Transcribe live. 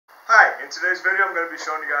In today's video, I'm going to be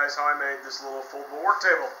showing you guys how I made this little foldable work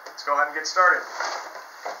table. Let's go ahead and get started.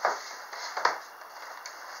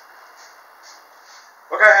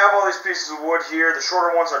 Okay, I have all these pieces of wood here. The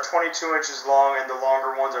shorter ones are 22 inches long and the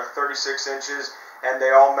longer ones are 36 inches. And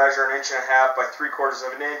they all measure 1.5 inches by 3/4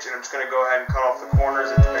 of an inch. And I'm just going to go ahead and cut off the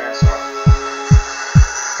corners at the bandsaw.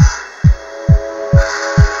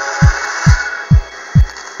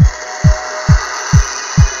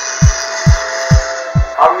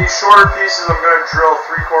 On these shorter pieces, I'm going to drill a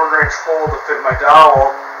 3/4 inch hole to fit my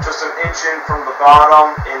dowel, just 1 inch in from the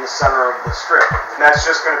bottom in the center of the strip. And that's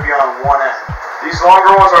just going to be on one end. These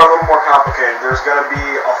longer ones are a little more complicated. There's going to be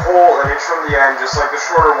a hole 1 inch from the end, just like the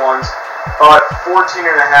shorter ones, but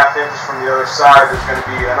 14.5 inches from the other side, there's going to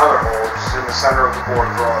be another hole, just in the center of the board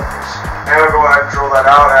for all of these. And I'll go ahead and drill that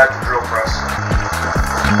out at the drill press.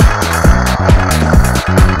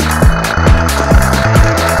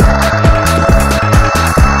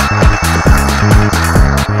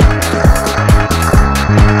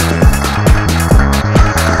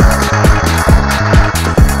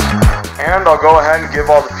 And I'll go ahead and give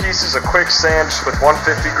all the pieces a quick sand just with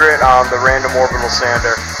 150 grit on the random orbital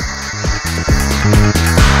sander.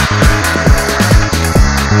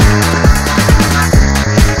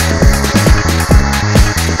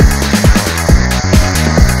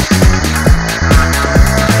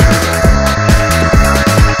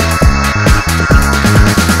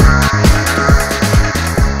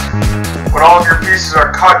 When all of your pieces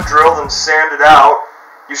are cut, drilled, and sanded out,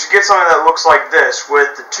 you should get something that looks like this,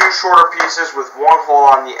 with the 2 shorter pieces with 1 hole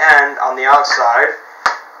on the end on the outside,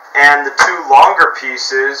 and the 2 longer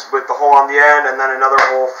pieces with the hole on the end and then another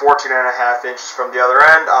hole 14.5 inches from the other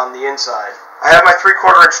end on the inside. I have my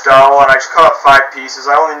 3/4 inch dowel and I just cut up 5 pieces.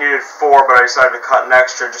 I only needed 4, but I decided to cut an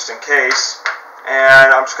extra just in case.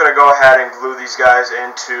 And I'm just going to go ahead and glue these guys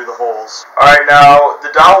into the holes. Alright, now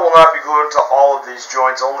the dowel will not be glued into all of these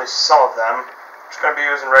joints, only some of them. I'm just going to be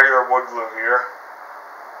using regular wood glue here.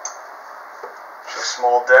 Just a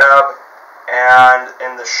small dab, and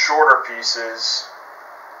in the shorter pieces,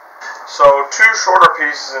 so 2 shorter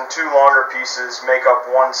pieces and 2 longer pieces make up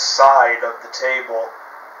one side of the table,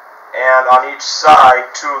 and on each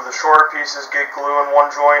side 2 of the shorter pieces get glue in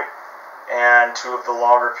one joint and 2 of the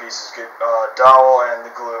longer pieces get dowel and the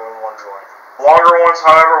glue in one joint. The longer ones,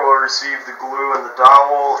 however, will receive the glue and the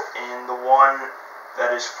dowel in the one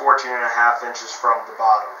that is 14.5 inches from the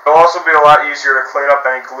bottom. It'll also be a lot easier to clean up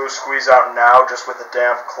any glue squeeze out now just with a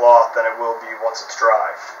damp cloth than it will be once it's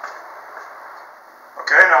dry.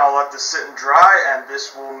 Okay, now I'll let this sit and dry, and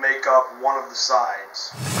this will make up one of the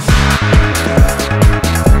sides.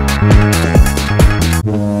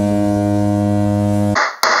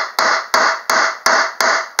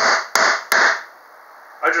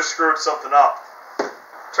 I just screwed something up.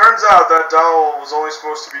 Turns out that dowel was only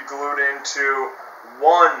supposed to be glued into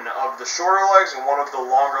one of the shorter legs and one of the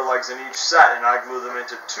longer legs in each set, and I glue them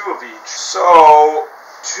into 2 of each. So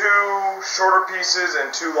 2 shorter pieces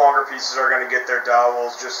and 2 longer pieces are going to get their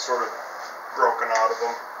dowels just sort of broken out of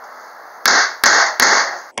them.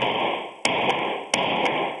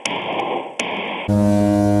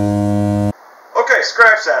 Okay,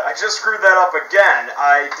 scratch that. I just screwed that up again.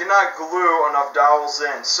 I did not glue enough dowels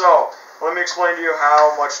in, so let me explain to you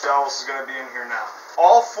how much dowels is going to be in here now.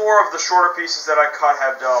 All 4 of the shorter pieces that I cut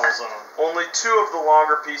have dowels on them. Only 2 of the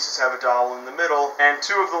longer pieces have a dowel in the middle, and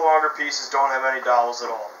 2 of the longer pieces don't have any dowels at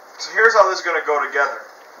all. So here's how this is going to go together.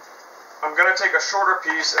 I'm going to take a shorter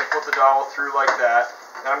piece and put the dowel through like that,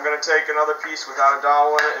 and I'm going to take another piece without a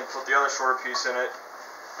dowel in it and put the other shorter piece in it,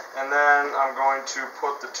 and then I'm going to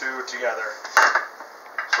put the 2 together.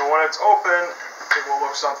 So when it's open, it will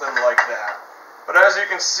look something like that. But as you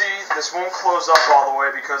can see, this won't close up all the way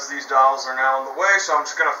because these dowels are now in the way, so I'm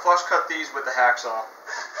just going to flush cut these with the hacksaw.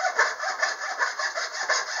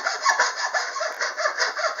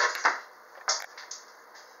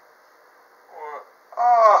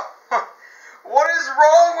 What is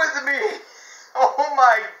wrong with me? Oh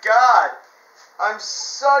my god, I'm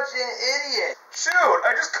such an idiot. Shoot,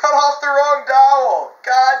 I just cut off the wrong dowel.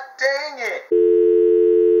 God dang it.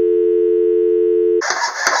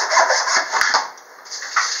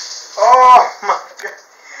 Oh my god,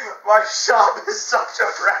 my shop is such a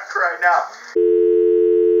wreck right now.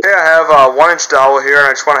 Okay, I have a 1 inch dowel here, and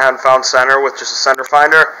I just went ahead and found center with just a center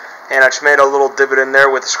finder, and I just made a little divot in there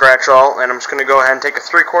with a scratch awl, and I'm just going to go ahead and take a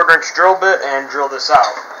 3/4 inch drill bit and drill this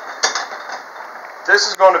out. This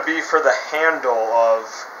is going to be for the handle of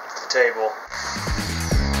the table.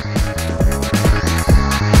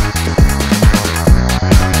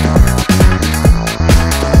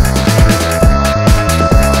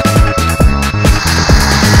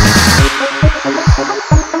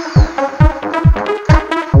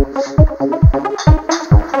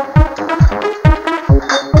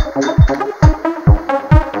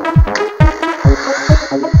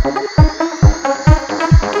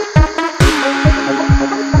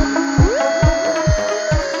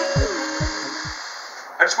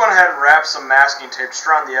 went ahead and wrapped some masking tape just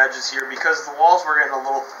around the edges here because the walls were getting a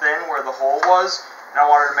little thin where the hole was, and I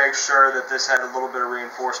wanted to make sure that this had a little bit of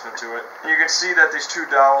reinforcement to it. And you can see that these two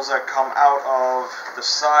dowels that come out of the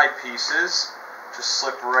side pieces just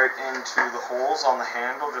slip right into the holes on the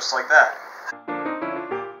handle, just like that.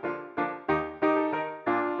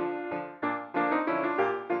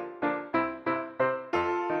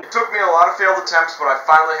 It took me a lot of failed attempts, but I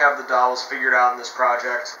finally have the dowels figured out in this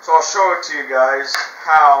project. So I'll show it to you guys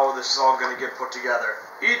how this is all going to get put together.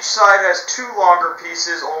 Each side has two longer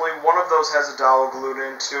pieces, only one of those has a dowel glued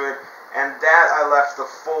into it, and that I left the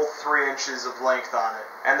full 3 inches of length on it.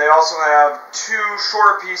 And they also have two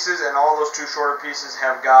shorter pieces, and all those two shorter pieces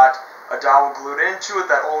have got a dowel glued into it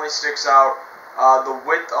that only sticks out the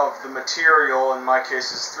width of the material, in my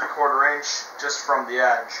case is 3/4 inch, just from the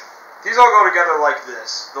edge. These all go together like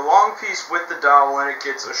this. The long piece with the dowel in it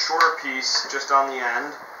gets a shorter piece just on the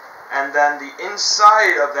end, and then the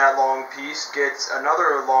inside of that long piece gets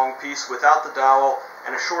another long piece without the dowel,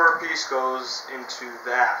 and a shorter piece goes into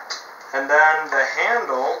that. And then the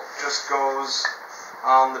handle just goes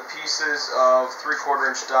on the pieces of 3/4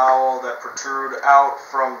 inch dowel that protrude out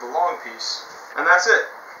from the long piece. And that's it.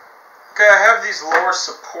 Okay, I have these lower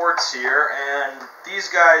supports here, and these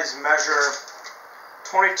guys measure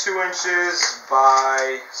 22 inches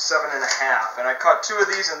by 7.5, and I cut 2 of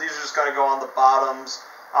these, and these are just going to go on the bottoms,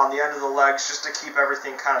 on the end of the legs, just to keep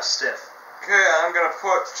everything kind of stiff. Okay, I'm going to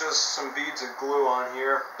put just some beads of glue on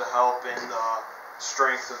here to help in the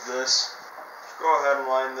strength of this. Go ahead and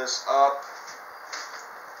line this up.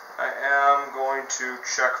 I am going to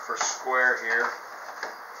check for square here.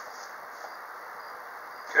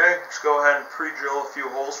 Okay, just go ahead and pre-drill a few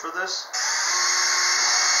holes for this.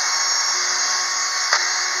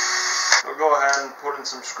 I'll go ahead and put in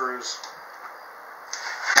some screws.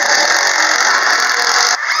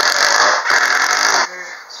 Okay,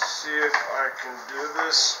 let's see if I can do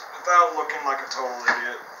this without looking like a total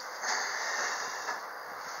idiot.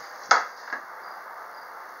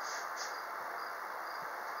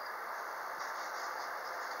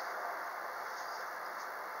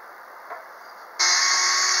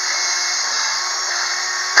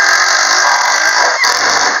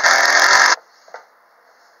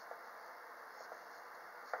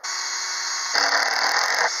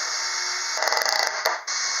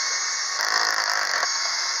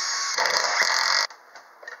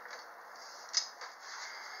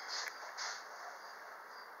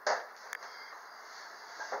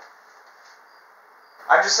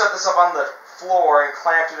 I just set this up on the floor and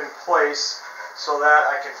clamped it in place so that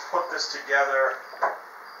I can put this together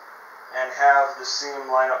and have the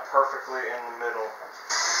seam line up perfectly in the middle.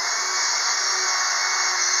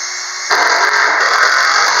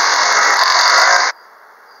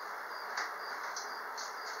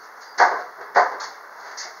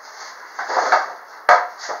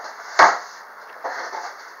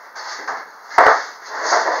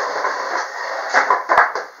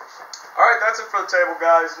 That's it for the table,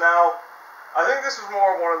 guys. Now, I think this was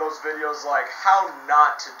more one of those videos like how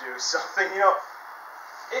not to do something. You know,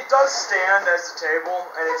 it does stand as a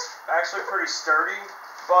table, and it's actually pretty sturdy,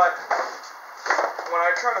 but when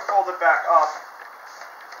I try to fold it back up,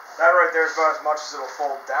 that right there is about as much as it'll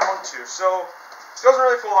fold down to. So, it doesn't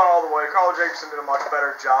really fold down all the way. Carl Jacobson did a much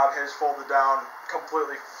better job. His folded down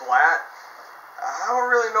completely flat. I don't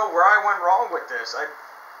really know where I went wrong with this. I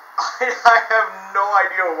have no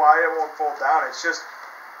idea why it won't fold down. It's just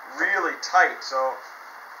really tight, so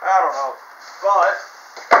I don't know. But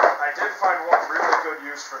I did find one really good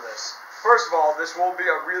use for this. First of all, this will be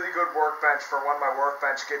a really good workbench for when my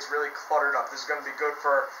workbench gets really cluttered up. This is going to be good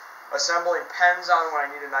for assembling pens on when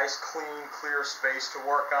I need a nice, clean, clear space to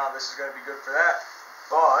work on. This is going to be good for that.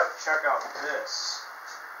 But check out this.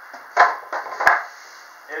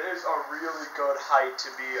 It is a really good height to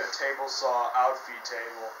be a table saw outfeed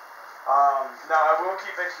table. Now I will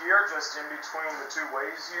keep it here, just in between the two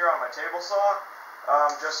ways here on my table saw,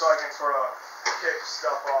 just so I can sort of kick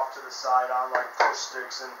stuff off to the side on like push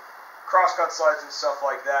sticks and crosscut slides and stuff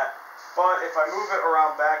like that. But if I move it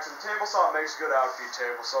around back to the table saw, it makes a good outfeed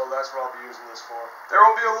table, so that's what I'll be using this for. There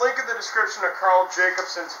will be a link in the description to Carl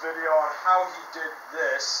Jacobson's video on how he did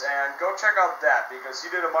this, and go check out that, because he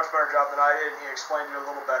did a much better job than I did, and he explained it a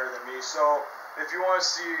little better than me. So if you want to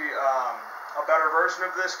see a better version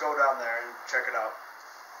of this, go down there and check it out.